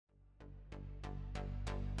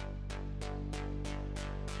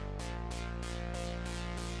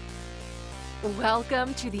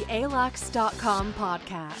Welcome to the Alux.com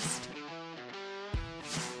podcast,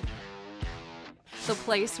 the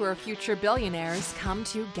place where future billionaires come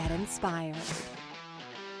to get inspired.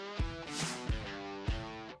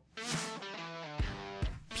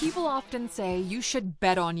 People often say you should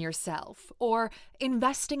bet on yourself, or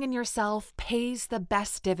investing in yourself pays the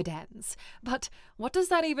best dividends. But what does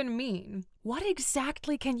that even mean? What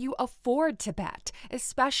exactly can you afford to bet,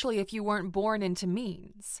 especially if you weren't born into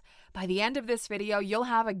means? By the end of this video, you'll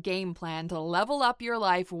have a game plan to level up your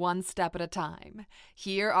life one step at a time.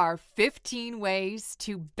 Here are 15 ways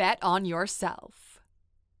to bet on yourself.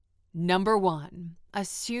 Number 1,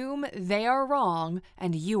 assume they are wrong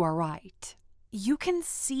and you are right. You can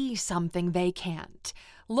see something they can't.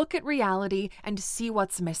 Look at reality and see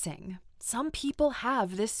what's missing. Some people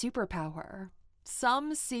have this superpower.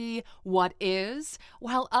 Some see what is,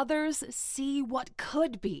 while others see what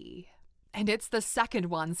could be. And it's the second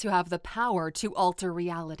ones who have the power to alter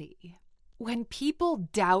reality. When people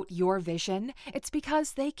doubt your vision, it's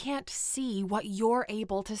because they can't see what you're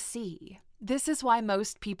able to see. This is why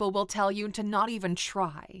most people will tell you to not even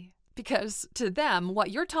try. Because to them,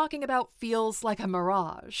 what you're talking about feels like a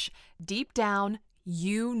mirage. Deep down,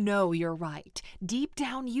 you know you're right. Deep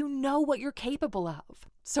down, you know what you're capable of.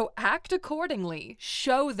 So act accordingly.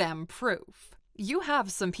 Show them proof. You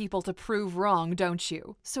have some people to prove wrong, don't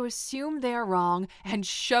you? So assume they're wrong and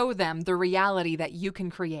show them the reality that you can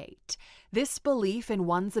create. This belief in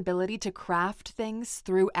one's ability to craft things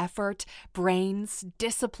through effort, brains,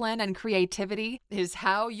 discipline, and creativity is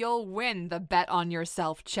how you'll win the Bet on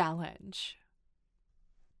Yourself challenge.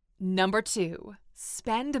 Number 2,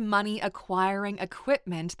 spend money acquiring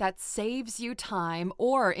equipment that saves you time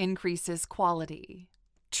or increases quality.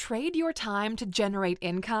 Trade your time to generate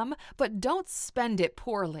income, but don't spend it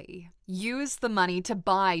poorly. Use the money to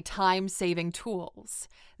buy time-saving tools.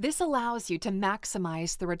 This allows you to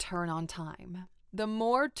maximize the return on time. The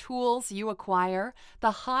more tools you acquire,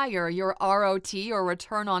 the higher your ROT or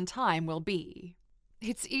return on time will be.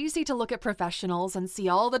 It's easy to look at professionals and see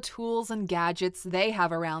all the tools and gadgets they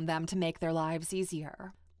have around them to make their lives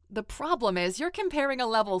easier. The problem is you're comparing a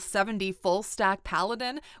level 70 full-stack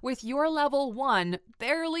paladin with your level 1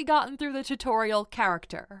 barely gotten through the tutorial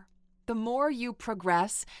character. The more you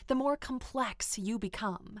progress, the more complex you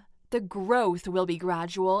become. The growth will be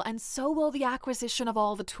gradual, and so will the acquisition of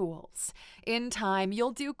all the tools. In time,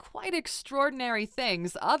 you'll do quite extraordinary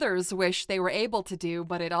things others wish they were able to do,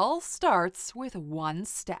 but it all starts with one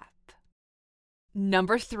step.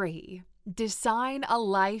 Number 3. Design a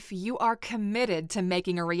life you are committed to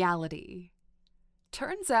making a reality.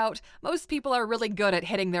 Turns out, most people are really good at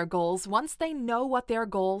hitting their goals once they know what their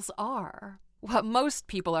goals are. What most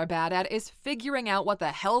people are bad at is figuring out what the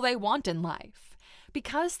hell they want in life.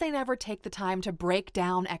 Because they never take the time to break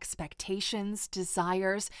down expectations,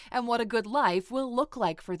 desires, and what a good life will look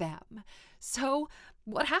like for them. So,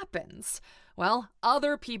 what happens? Well,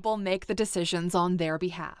 other people make the decisions on their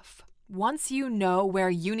behalf. Once you know where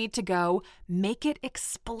you need to go, make it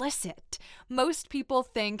explicit. Most people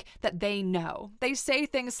think that they know. They say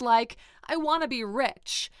things like, I want to be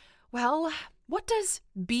rich. Well, what does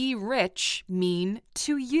be rich mean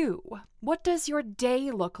to you? What does your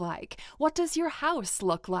day look like? What does your house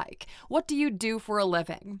look like? What do you do for a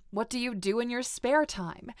living? What do you do in your spare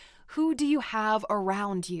time? Who do you have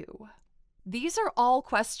around you? These are all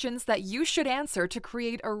questions that you should answer to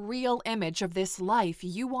create a real image of this life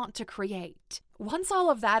you want to create. Once all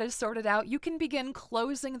of that is sorted out, you can begin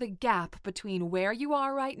closing the gap between where you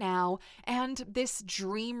are right now and this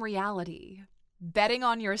dream reality. Betting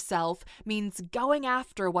on yourself means going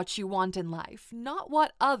after what you want in life, not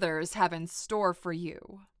what others have in store for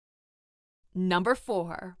you. Number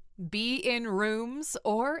 4, be in rooms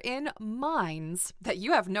or in minds that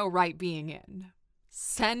you have no right being in.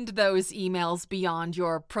 Send those emails beyond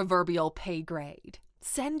your proverbial pay grade.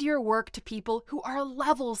 Send your work to people who are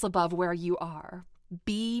levels above where you are.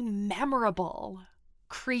 Be memorable.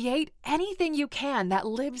 Create anything you can that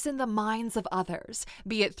lives in the minds of others,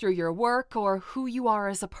 be it through your work or who you are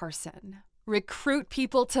as a person. Recruit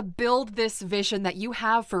people to build this vision that you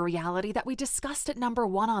have for reality that we discussed at number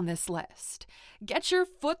 1 on this list. Get your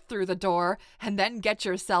foot through the door and then get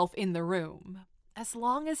yourself in the room. As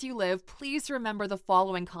long as you live, please remember the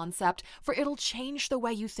following concept, for it'll change the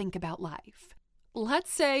way you think about life.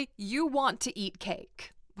 Let's say you want to eat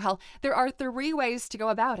cake. Well, there are 3 ways to go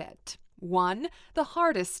about it. 1, the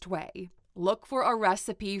hardest way. Look for a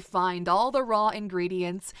recipe, find all the raw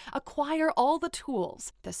ingredients, acquire all the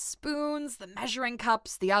tools, the spoons, the measuring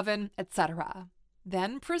cups, the oven, etc.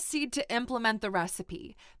 Then proceed to implement the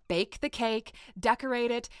recipe. Bake the cake,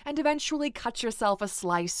 decorate it, and eventually cut yourself a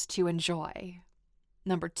slice to enjoy.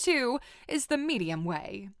 Number 2 is the medium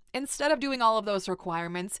way. Instead of doing all of those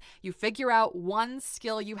requirements, you figure out one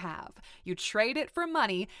skill you have. You trade it for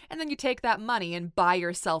money, and then you take that money and buy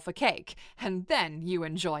yourself a cake, and then you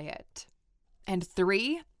enjoy it. And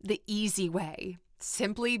 3, the easy way.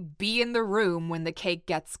 Simply be in the room when the cake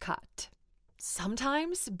gets cut.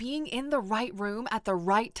 Sometimes being in the right room at the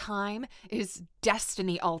right time is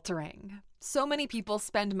destiny-altering. So many people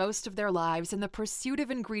spend most of their lives in the pursuit of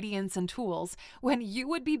ingredients and tools when you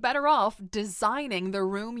would be better off designing the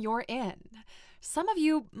room you're in. Some of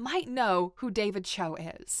you might know who David Cho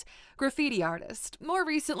is. Graffiti artist, more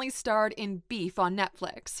recently starred in Beef on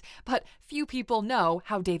Netflix, but few people know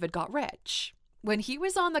how David got rich. When he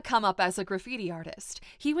was on the come up as a graffiti artist,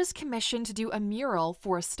 he was commissioned to do a mural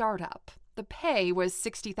for a startup. The pay was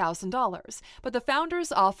 $60,000, but the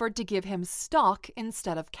founders offered to give him stock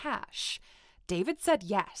instead of cash. David said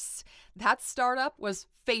yes. That startup was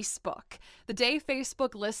Facebook. The day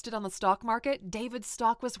Facebook listed on the stock market, David's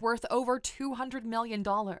stock was worth over $200 million.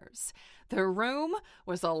 The room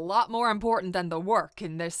was a lot more important than the work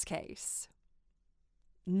in this case.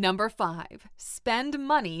 Number 5, spend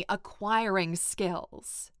money acquiring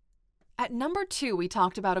skills. At number 2, we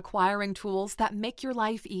talked about acquiring tools that make your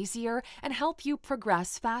life easier and help you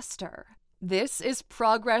progress faster. This is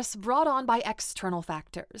progress brought on by external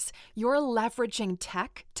factors. You're leveraging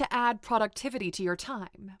tech to add productivity to your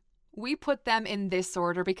time. We put them in this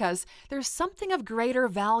order because there's something of greater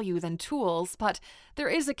value than tools, but there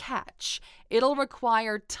is a catch. It'll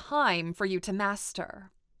require time for you to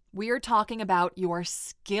master. We're talking about your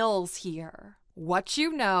skills here. What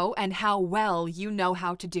you know and how well you know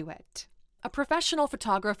how to do it. A professional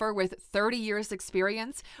photographer with 30 years'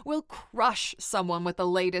 experience will crush someone with the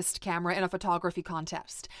latest camera in a photography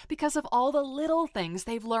contest because of all the little things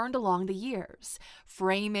they've learned along the years.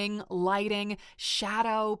 Framing, lighting,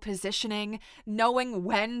 shadow, positioning, knowing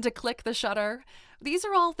when to click the shutter. These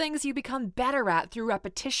are all things you become better at through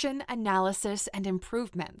repetition, analysis, and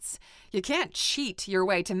improvements. You can't cheat your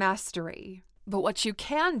way to mastery. But what you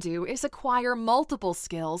can do is acquire multiple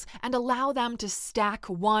skills and allow them to stack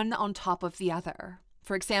one on top of the other.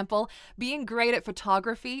 For example, being great at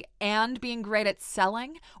photography and being great at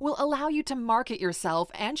selling will allow you to market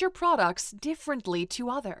yourself and your products differently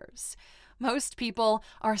to others. Most people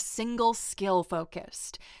are single skill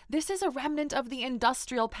focused. This is a remnant of the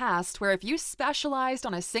industrial past where if you specialized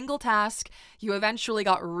on a single task, you eventually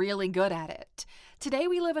got really good at it. Today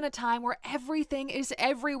we live in a time where everything is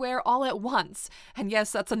everywhere all at once. And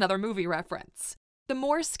yes, that's another movie reference. The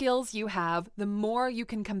more skills you have, the more you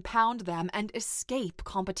can compound them and escape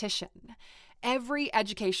competition. Every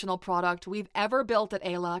educational product we've ever built at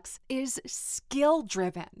ALUX is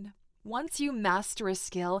skill-driven. Once you master a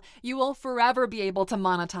skill, you will forever be able to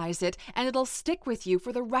monetize it, and it'll stick with you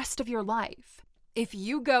for the rest of your life. If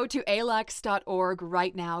you go to alux.org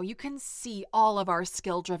right now, you can see all of our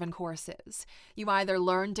skill-driven courses. You either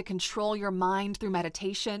learn to control your mind through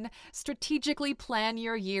meditation, strategically plan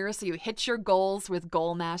your year so you hit your goals with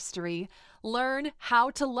goal mastery, learn how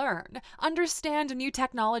to learn, understand new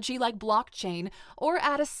technology like blockchain, or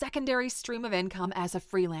add a secondary stream of income as a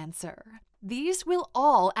freelancer. These will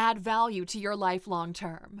all add value to your life long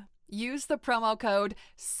term. Use the promo code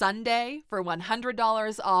SUNDAY for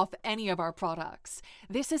 $100 off any of our products.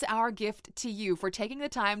 This is our gift to you for taking the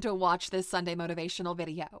time to watch this Sunday motivational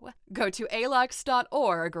video. Go to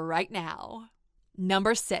alux.org right now.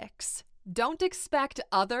 Number 6, don't expect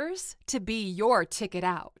others to be your ticket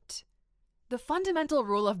out. The fundamental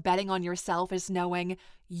rule of betting on yourself is knowing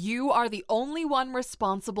you are the only one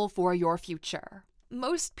responsible for your future.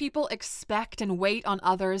 Most people expect and wait on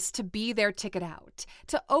others to be their ticket out,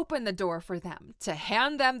 to open the door for them, to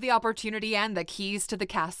hand them the opportunity and the keys to the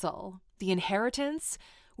castle. The inheritance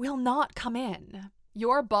will not come in.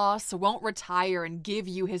 Your boss won't retire and give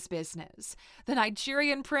you his business. The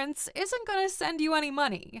Nigerian prince isn't going to send you any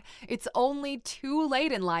money. It's only too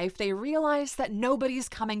late in life they realize that nobody's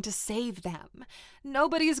coming to save them.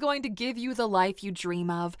 Nobody's going to give you the life you dream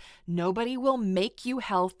of. Nobody will make you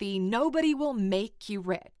healthy. Nobody will make you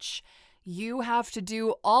rich. You have to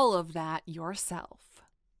do all of that yourself.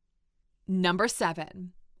 Number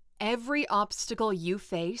 7. Every obstacle you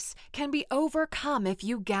face can be overcome if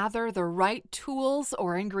you gather the right tools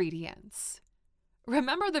or ingredients.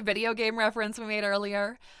 Remember the video game reference we made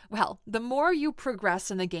earlier? Well, the more you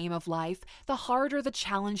progress in the game of life, the harder the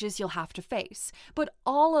challenges you'll have to face. But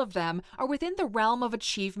all of them are within the realm of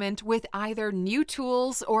achievement with either new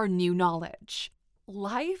tools or new knowledge.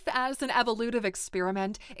 Life as an evolutive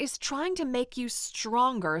experiment is trying to make you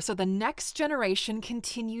stronger so the next generation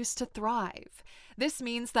continues to thrive. This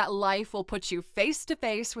means that life will put you face to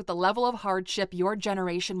face with the level of hardship your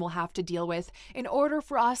generation will have to deal with in order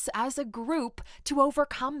for us as a group to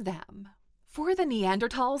overcome them. For the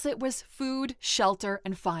Neanderthals, it was food, shelter,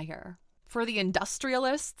 and fire. For the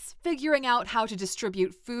industrialists, figuring out how to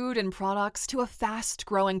distribute food and products to a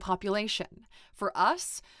fast-growing population. For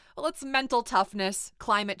us, well, it's mental toughness,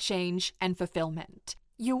 climate change, and fulfillment.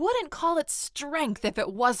 You wouldn't call it strength if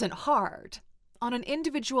it wasn't hard. On an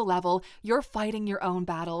individual level, you're fighting your own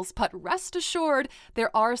battles, but rest assured,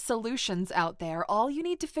 there are solutions out there. All you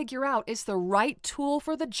need to figure out is the right tool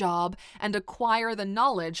for the job and acquire the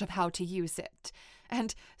knowledge of how to use it.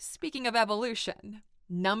 And speaking of evolution,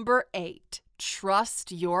 number 8,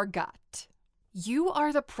 trust your gut. You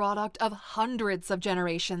are the product of hundreds of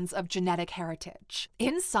generations of genetic heritage.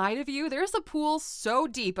 Inside of you, there's a pool so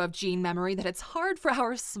deep of gene memory that it's hard for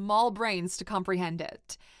our small brains to comprehend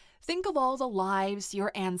it. Think of all the lives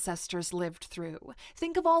your ancestors lived through.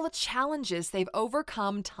 Think of all the challenges they've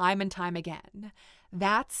overcome time and time again.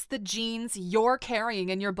 That's the genes you're carrying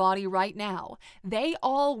in your body right now. They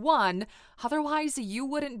all won, otherwise you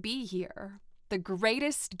wouldn't be here. The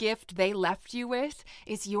greatest gift they left you with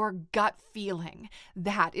is your gut feeling.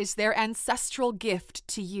 That is their ancestral gift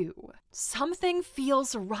to you. Something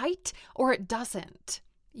feels right or it doesn't.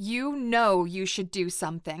 You know you should do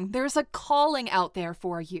something. There's a calling out there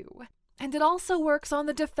for you. And it also works on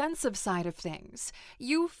the defensive side of things.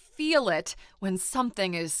 You feel it when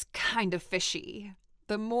something is kind of fishy.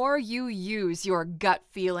 The more you use your gut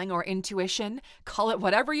feeling or intuition, call it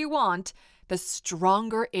whatever you want, the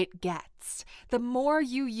stronger it gets. The more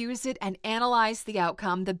you use it and analyze the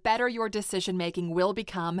outcome, the better your decision-making will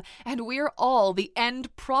become, and we're all the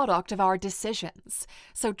end product of our decisions.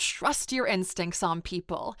 So trust your instincts on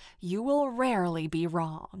people. You will rarely be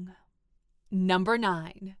wrong. Number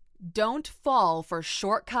 9, don't fall for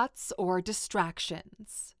shortcuts or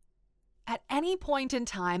distractions. At any point in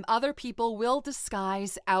time, other people will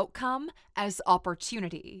disguise outcome as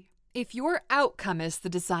opportunity. If your outcome is the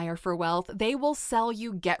desire for wealth, they will sell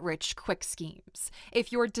you get-rich-quick schemes.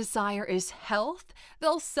 If your desire is health,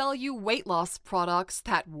 they'll sell you weight loss products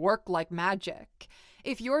that work like magic.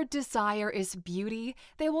 If your desire is beauty,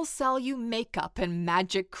 they will sell you makeup and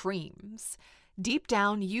magic creams. Deep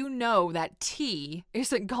down, you know that tea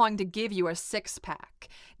isn't going to give you a six-pack.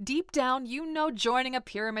 Deep down, you know joining a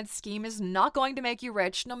pyramid scheme is not going to make you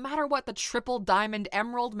rich, no matter what the triple diamond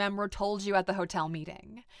emerald member told you at the hotel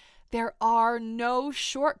meeting. There are no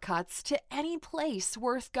shortcuts to any place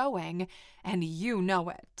worth going, and you know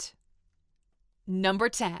it. Number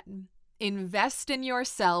 10, invest in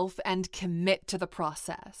yourself and commit to the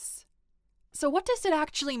process. So what does it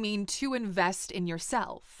actually mean to invest in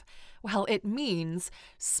yourself? Well, it means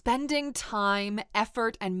spending time,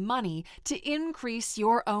 effort, and money to increase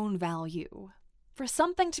your own value. For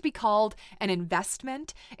something to be called an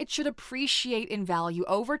investment, it should appreciate in value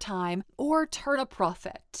over time or turn a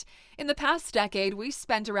profit. In the past decade, we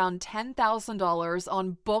spent around $10,000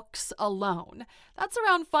 on books alone. That's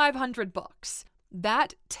around 500 books.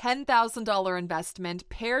 That $10,000 investment,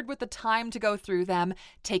 paired with the time to go through them,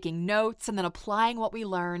 taking notes and then applying what we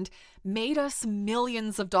learned, made us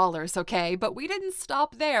millions of dollars, okay? But we didn't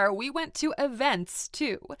stop there. We went to events,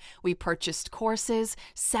 too. We purchased courses,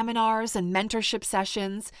 seminars, and mentorship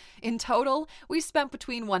sessions. In total, we spent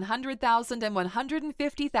between $100,000 and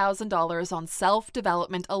 $150,000 on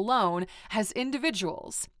self-development alone as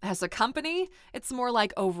individuals. As a company, it's more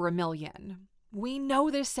like over $1 million. We know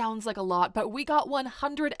this sounds like a lot, but we got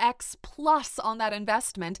 100x plus on that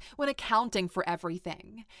investment when accounting for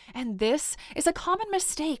everything. And this is a common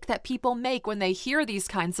mistake that people make when they hear these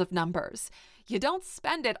kinds of numbers. You don't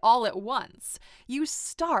spend it all at once. You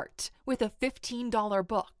start with a $15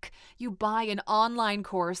 book. You buy an online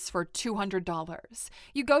course for $200.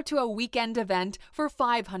 You go to a weekend event for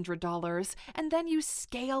 $500, and then you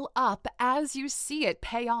scale up as you see it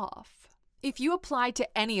pay off. If you apply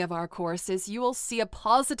to any of our courses, you will see a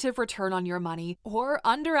positive return on your money, or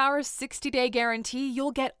under our 60-day guarantee,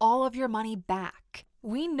 you'll get all of your money back.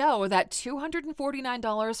 We know that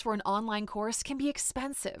 $249 for an online course can be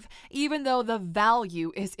expensive, even though the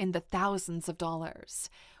value is in the thousands of dollars.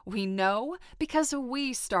 We know because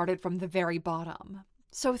we started from the very bottom.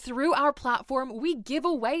 So through our platform, we give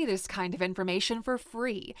away this kind of information for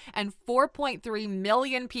free, and 4.3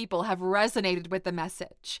 million people have resonated with the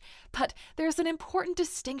message. But there's an important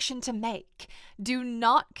distinction to make. Do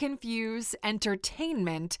not confuse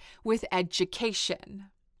entertainment with education.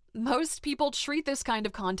 Most people treat this kind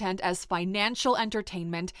of content as financial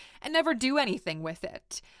entertainment and never do anything with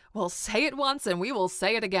it. We'll say it once and we will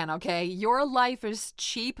say it again, okay? Your life is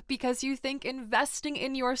cheap because you think investing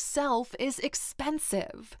in yourself is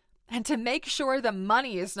expensive. And to make sure the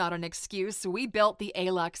money is not an excuse, we built the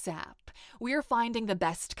ALUX app. We're finding the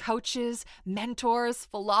best coaches, mentors,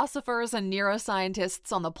 philosophers, and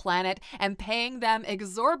neuroscientists on the planet and paying them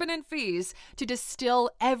exorbitant fees to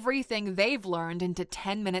distill everything they've learned into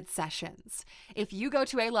 10-minute sessions. If you go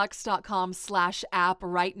to alux.com/app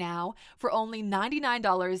right now, for only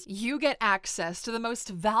 $99, you get access to the most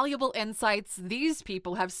valuable insights these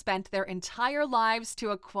people have spent their entire lives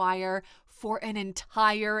to acquire for an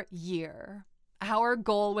entire year. Our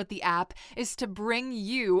goal with the app is to bring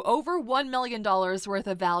you over $1 million worth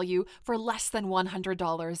of value for less than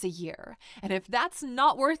 $100 a year. And if that's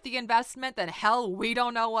not worth the investment, then hell, we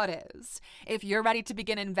don't know what is. If you're ready to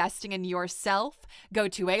begin investing in yourself, go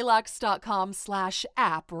to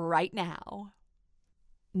alux.com/app right now.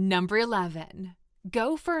 Number 11.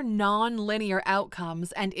 Go for non-linear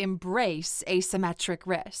outcomes and embrace asymmetric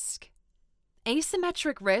risk.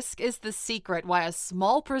 Asymmetric risk is the secret why a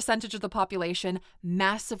small percentage of the population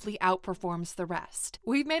massively outperforms the rest.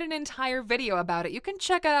 We've made an entire video about it. You can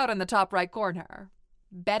check it out in the top right corner.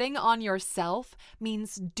 Betting on yourself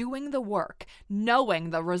means doing the work,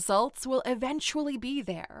 knowing the results will eventually be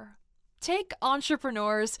there. Take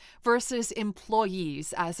entrepreneurs versus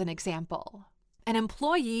employees as an example. An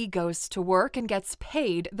employee goes to work and gets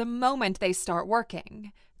paid the moment they start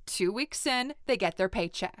working. 2 weeks in, they get their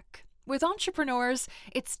paycheck. With entrepreneurs,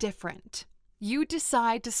 it's different. You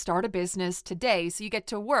decide to start a business today, so you get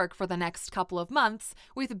to work for the next couple of months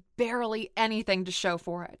with barely anything to show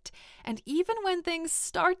for it. And even when things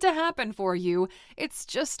start to happen for you, it's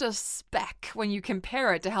just a speck when you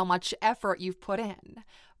compare it to how much effort you've put in.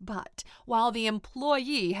 But while the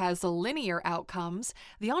employee has linear outcomes,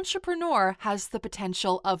 the entrepreneur has the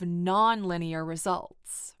potential of non-linear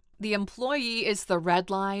results. The employee is the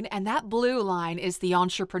red line, and that blue line is the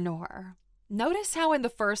entrepreneur. Notice how in the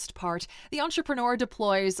first part, the entrepreneur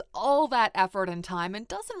deploys all that effort and time and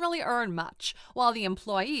doesn't really earn much, while the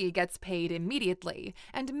employee gets paid immediately,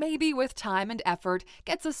 and maybe with time and effort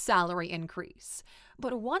gets a salary increase.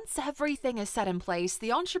 But once everything is set in place,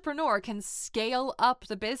 the entrepreneur can scale up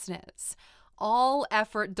the business. All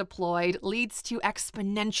effort deployed leads to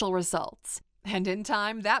exponential results. And in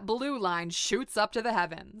time, that blue line shoots up to the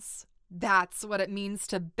heavens. That's what it means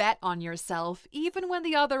to bet on yourself, even when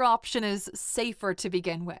the other option is safer to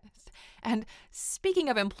begin with. And speaking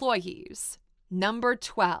of employees, number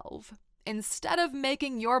 12. Instead of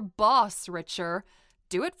making your boss richer,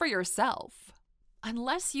 do it for yourself.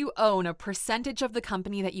 Unless you own a percentage of the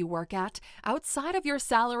company that you work at, outside of your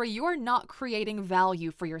salary, you're not creating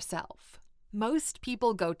value for yourself. Most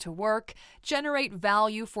people go to work, generate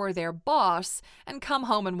value for their boss, and come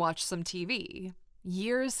home and watch some TV.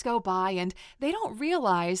 Years go by and they don't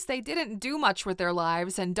realize they didn't do much with their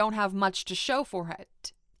lives and don't have much to show for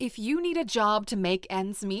it. If you need a job to make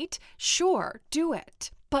ends meet, sure, do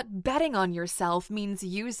it. But betting on yourself means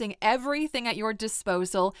using everything at your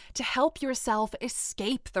disposal to help yourself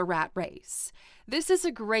escape the rat race. This is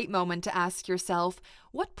a great moment to ask yourself,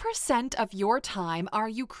 what % of your time are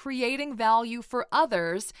you creating value for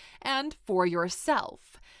others and for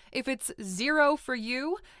yourself? If it's 0 for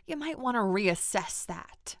you, you might want to reassess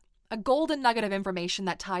that. A golden nugget of information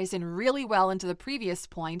that ties in really well into the previous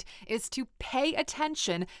point is to pay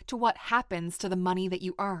attention to what happens to the money that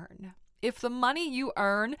you earn. If the money you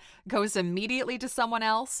earn goes immediately to someone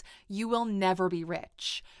else, you will never be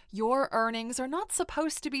rich. Your earnings are not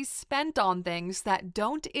supposed to be spent on things that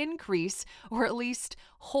don't increase or at least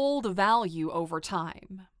hold value over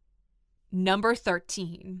time. Number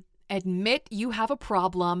 13. Admit you have a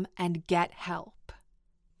problem and get help.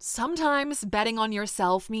 Sometimes betting on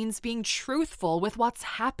yourself means being truthful with what's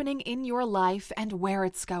happening in your life and where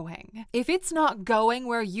it's going. If it's not going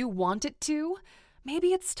where you want it to,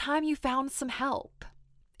 maybe it's time you found some help.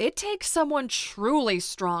 It takes someone truly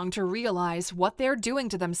strong to realize what they're doing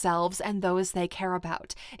to themselves and those they care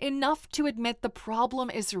about, enough to admit the problem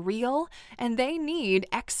is real and they need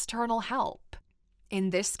external help.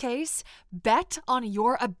 In this case, bet on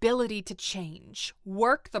your ability to change.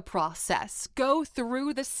 Work the process. Go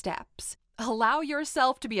through the steps. Allow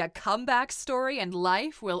yourself to be a comeback story and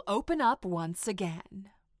life will open up once again.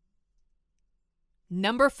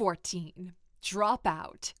 Number 14. Drop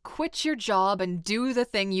out. Quit your job and do the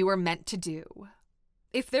thing you were meant to do.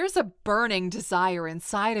 If there's a burning desire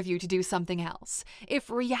inside of you to do something else, if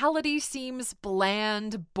reality seems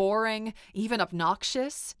bland, boring, even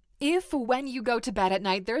obnoxious, If when you go to bed at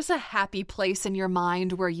night, there's a happy place in your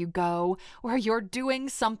mind where you go, where you're doing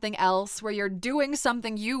something else, where you're doing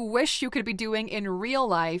something you wish you could be doing in real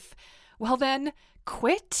life, well then,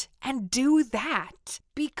 quit and do that.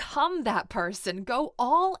 Become that person. Go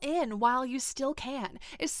all in while you still can,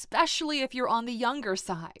 especially if you're on the younger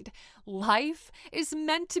side. Life is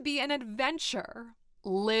meant to be an adventure.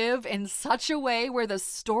 Live in such a way where the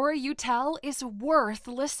story you tell is worth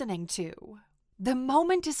listening to. The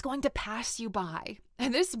moment is going to pass you by,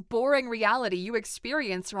 and this boring reality you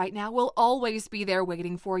experience right now will always be there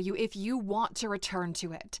waiting for you if you want to return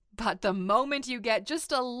to it. But the moment you get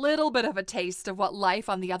just a little bit of a taste of what life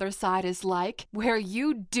on the other side is like, where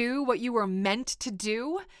you do what you were meant to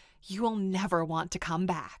do, you will never want to come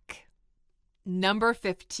back. Number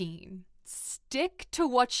 15. Stick to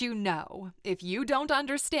what you know. If you don't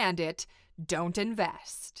understand it, don't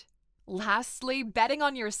invest. Lastly, betting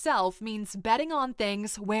on yourself means betting on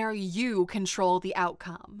things where you control the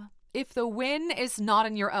outcome. If the win is not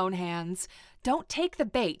in your own hands, don't take the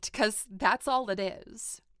bait, because that's all it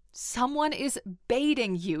is. Someone is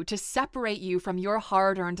baiting you to separate you from your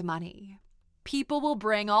hard-earned money. People will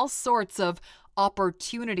bring all sorts of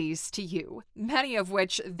opportunities to you, many of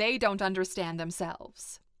which they don't understand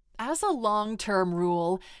themselves. As a long-term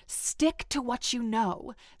rule, stick to what you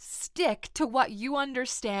know. Stick to what you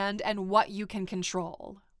understand and what you can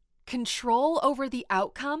control. Control over the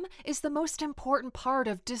outcome is the most important part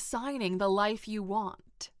of designing the life you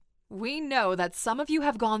want. We know that some of you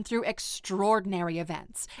have gone through extraordinary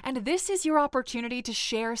events, and this is your opportunity to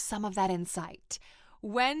share some of that insight.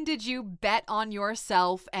 When did you bet on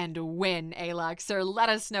yourself and win, Alexer? Let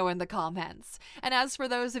us know in the comments. And as for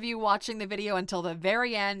those of you watching the video until the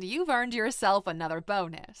very end, you've earned yourself another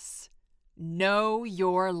bonus. Know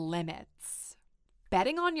your limits.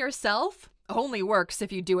 Betting on yourself only works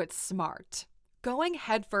if you do it smart. Going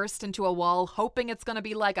headfirst into a wall, hoping it's going to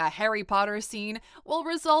be like a Harry Potter scene, will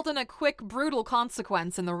result in a quick, brutal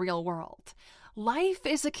consequence in the real world. Life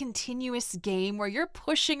is a continuous game where you're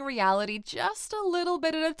pushing reality just a little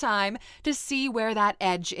bit at a time to see where that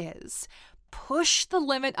edge is. Push the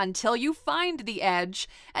limit until you find the edge,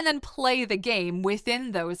 and then play the game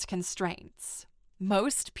within those constraints.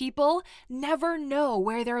 Most people never know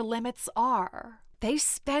where their limits are. They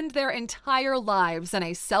spend their entire lives in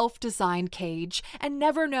a self-designed cage and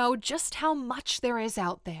never know just how much there is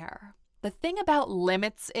out there. The thing about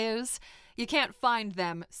limits is, you can't find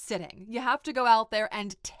them sitting. You have to go out there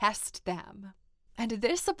and test them. And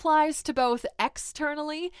this applies to both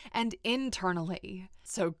externally and internally.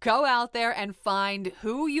 So go out there and find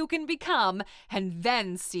who you can become and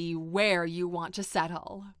then see where you want to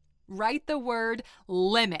settle. Write the word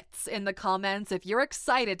limits in the comments if you're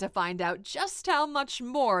excited to find out just how much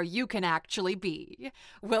more you can actually be.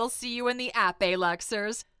 We'll see you in the app,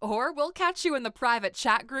 Alexers, or we'll catch you in the private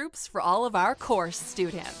chat groups for all of our course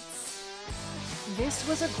students. This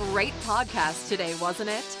was a great podcast today, wasn't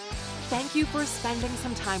it? Thank you for spending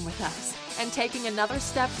some time with us and taking another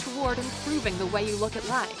step toward improving the way you look at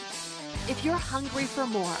life. If you're hungry for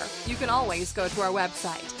more, you can always go to our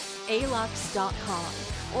website,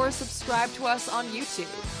 alux.com, or subscribe to us on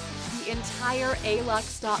YouTube. The entire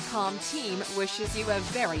alux.com team wishes you a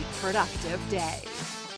very productive day.